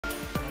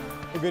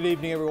Well, good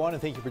evening, everyone,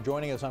 and thank you for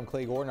joining us. I'm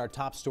Clay Gordon. Our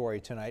top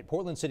story tonight: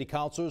 Portland City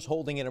Councilors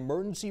holding an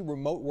emergency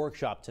remote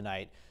workshop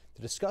tonight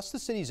to discuss the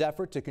city's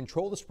effort to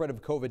control the spread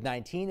of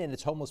COVID-19 and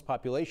its homeless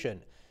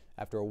population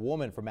after a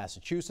woman from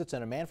Massachusetts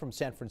and a man from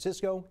San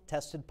Francisco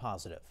tested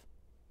positive.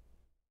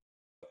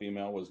 The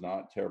female was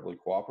not terribly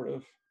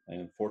cooperative,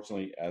 and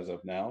fortunately, as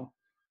of now,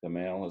 the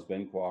male has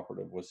been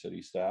cooperative with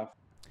city staff.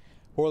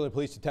 Portland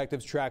police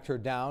detectives tracked her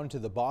down to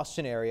the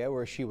Boston area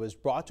where she was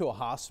brought to a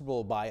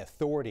hospital by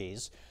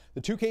authorities.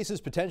 The two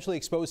cases potentially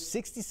exposed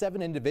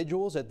 67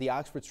 individuals at the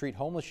Oxford Street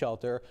homeless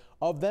shelter.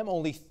 Of them,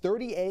 only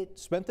 38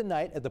 spent the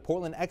night at the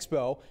Portland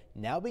Expo,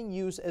 now being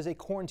used as a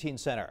quarantine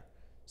center.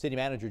 City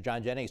Manager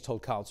John Jennings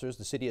told councilors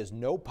the city has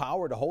no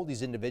power to hold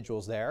these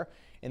individuals there,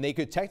 and they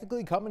could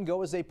technically come and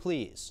go as they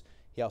please.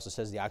 He also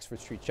says the Oxford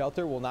Street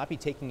shelter will not be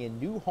taking in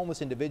new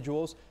homeless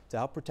individuals to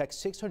help protect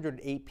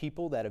 608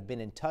 people that have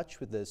been in touch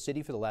with the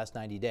city for the last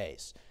 90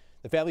 days.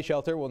 The family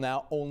shelter will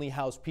now only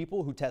house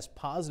people who test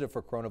positive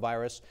for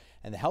coronavirus,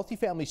 and the healthy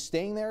families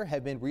staying there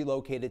have been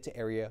relocated to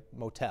area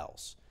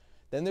motels.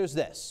 Then there's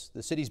this.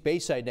 The city's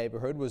Bayside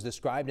neighborhood was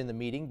described in the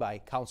meeting by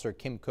Councilor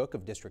Kim Cook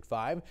of District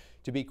 5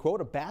 to be,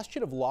 quote, a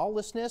bastion of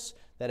lawlessness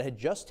that had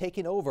just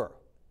taken over.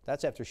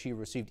 That's after she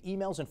received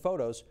emails and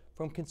photos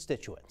from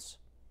constituents.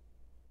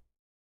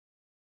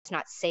 It's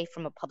not safe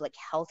from a public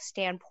health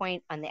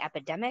standpoint on the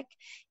epidemic,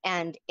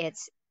 and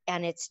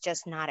it's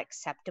just not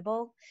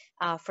acceptable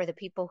for the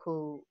people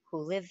who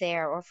live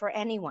there, or for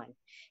anyone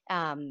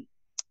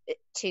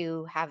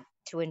to have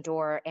to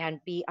endure and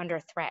be under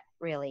threat,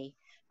 really,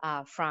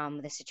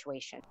 from the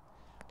situation.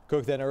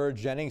 Cook then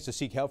urged Jennings to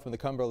seek help from the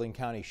Cumberland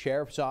County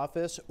Sheriff's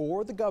Office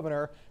or the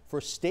governor for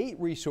state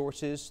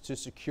resources to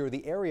secure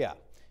the area,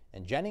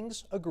 and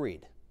Jennings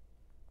agreed.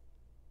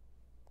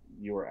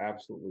 You are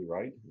absolutely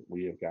right.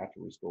 We have got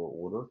to restore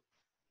order.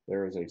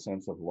 There is a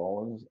sense of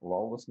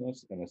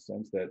lawlessness and a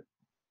sense that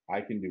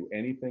I can do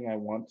anything I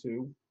want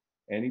to,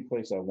 any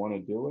place I want to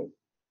do it.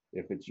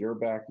 If it's your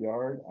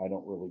backyard, I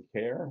don't really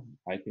care.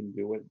 I can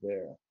do it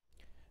there.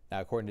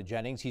 Now, according to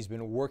Jennings, he's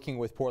been working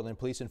with Portland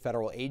police and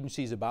federal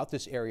agencies about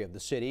this area of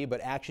the city,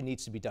 but action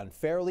needs to be done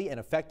fairly and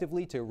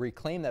effectively to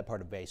reclaim that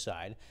part of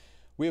Bayside.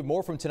 We have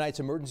more from tonight's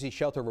emergency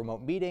shelter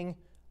remote meeting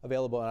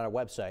available on our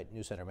website,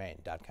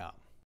 newscentermaine.com.